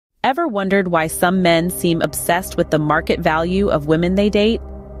Ever wondered why some men seem obsessed with the market value of women they date?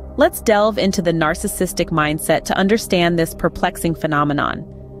 Let's delve into the narcissistic mindset to understand this perplexing phenomenon.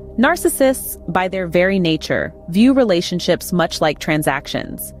 Narcissists, by their very nature, view relationships much like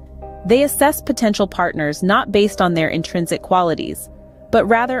transactions. They assess potential partners not based on their intrinsic qualities, but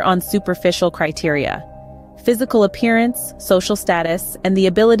rather on superficial criteria. Physical appearance, social status, and the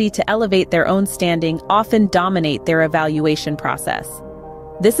ability to elevate their own standing often dominate their evaluation process.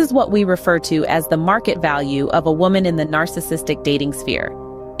 This is what we refer to as the market value of a woman in the narcissistic dating sphere.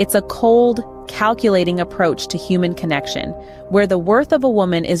 It's a cold, calculating approach to human connection, where the worth of a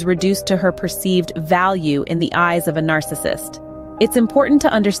woman is reduced to her perceived value in the eyes of a narcissist. It's important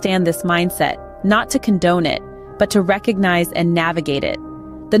to understand this mindset, not to condone it, but to recognize and navigate it.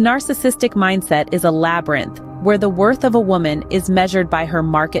 The narcissistic mindset is a labyrinth, where the worth of a woman is measured by her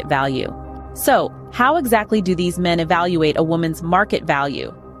market value. So, how exactly do these men evaluate a woman's market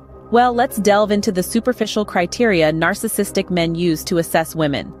value? Well, let's delve into the superficial criteria narcissistic men use to assess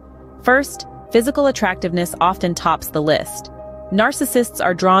women. First, physical attractiveness often tops the list. Narcissists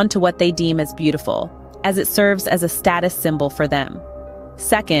are drawn to what they deem as beautiful, as it serves as a status symbol for them.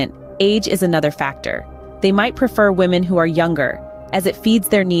 Second, age is another factor. They might prefer women who are younger, as it feeds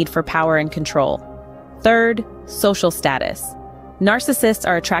their need for power and control. Third, social status. Narcissists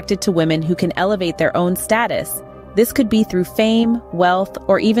are attracted to women who can elevate their own status. This could be through fame, wealth,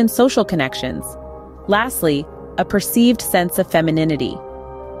 or even social connections. Lastly, a perceived sense of femininity.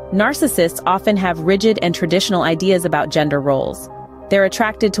 Narcissists often have rigid and traditional ideas about gender roles. They're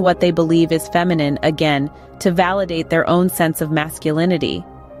attracted to what they believe is feminine, again, to validate their own sense of masculinity.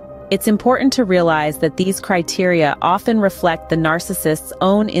 It's important to realize that these criteria often reflect the narcissist's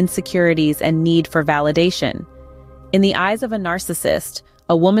own insecurities and need for validation. In the eyes of a narcissist,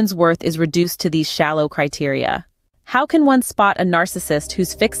 a woman's worth is reduced to these shallow criteria. How can one spot a narcissist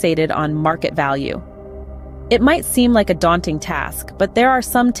who's fixated on market value? It might seem like a daunting task, but there are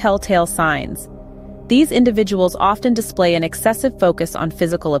some telltale signs. These individuals often display an excessive focus on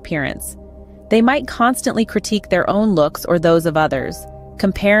physical appearance. They might constantly critique their own looks or those of others,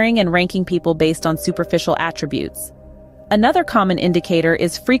 comparing and ranking people based on superficial attributes. Another common indicator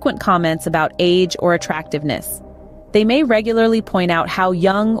is frequent comments about age or attractiveness. They may regularly point out how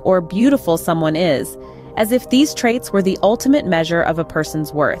young or beautiful someone is, as if these traits were the ultimate measure of a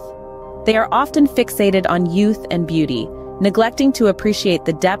person's worth. They are often fixated on youth and beauty, neglecting to appreciate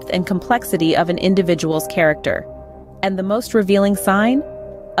the depth and complexity of an individual's character. And the most revealing sign?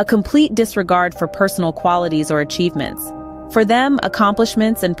 A complete disregard for personal qualities or achievements. For them,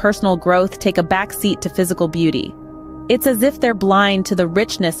 accomplishments and personal growth take a backseat to physical beauty. It's as if they're blind to the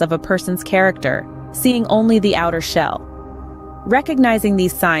richness of a person's character, seeing only the outer shell. Recognizing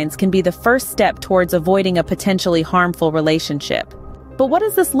these signs can be the first step towards avoiding a potentially harmful relationship. But what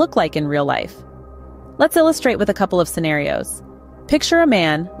does this look like in real life? Let's illustrate with a couple of scenarios. Picture a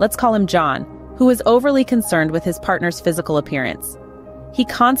man, let's call him John, who is overly concerned with his partner's physical appearance. He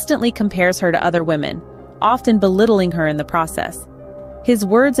constantly compares her to other women, often belittling her in the process. His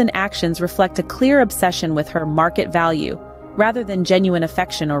words and actions reflect a clear obsession with her market value, rather than genuine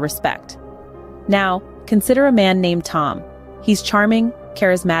affection or respect. Now, consider a man named Tom. He's charming,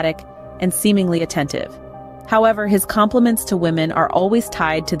 charismatic, and seemingly attentive. However, his compliments to women are always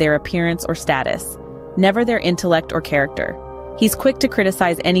tied to their appearance or status, never their intellect or character. He's quick to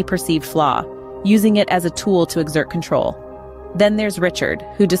criticize any perceived flaw, using it as a tool to exert control. Then there's Richard,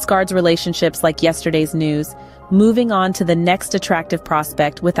 who discards relationships like yesterday's news, moving on to the next attractive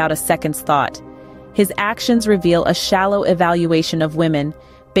prospect without a second's thought. His actions reveal a shallow evaluation of women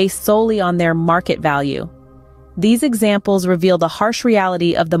based solely on their market value. These examples reveal the harsh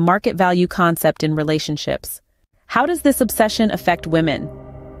reality of the market value concept in relationships. How does this obsession affect women?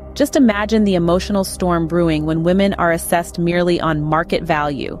 Just imagine the emotional storm brewing when women are assessed merely on market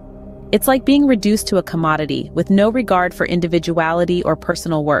value. It's like being reduced to a commodity with no regard for individuality or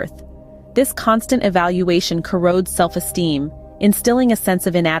personal worth. This constant evaluation corrodes self-esteem, instilling a sense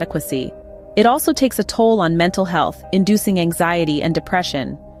of inadequacy. It also takes a toll on mental health, inducing anxiety and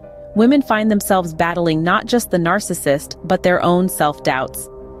depression. Women find themselves battling not just the narcissist, but their own self-doubts.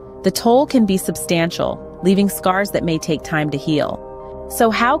 The toll can be substantial, leaving scars that may take time to heal. So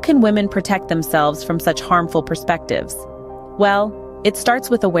how can women protect themselves from such harmful perspectives? Well, it starts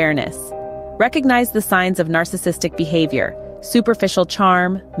with awareness. Recognize the signs of narcissistic behavior, superficial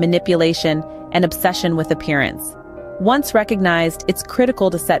charm, manipulation, and obsession with appearance. Once recognized, it's critical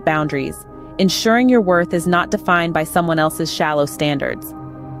to set boundaries, ensuring your worth is not defined by someone else's shallow standards.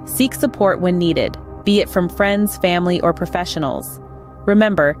 Seek support when needed, be it from friends, family, or professionals.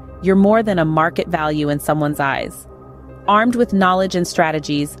 Remember, you're more than a market value in someone's eyes. Armed with knowledge and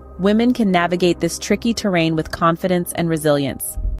strategies, women can navigate this tricky terrain with confidence and resilience.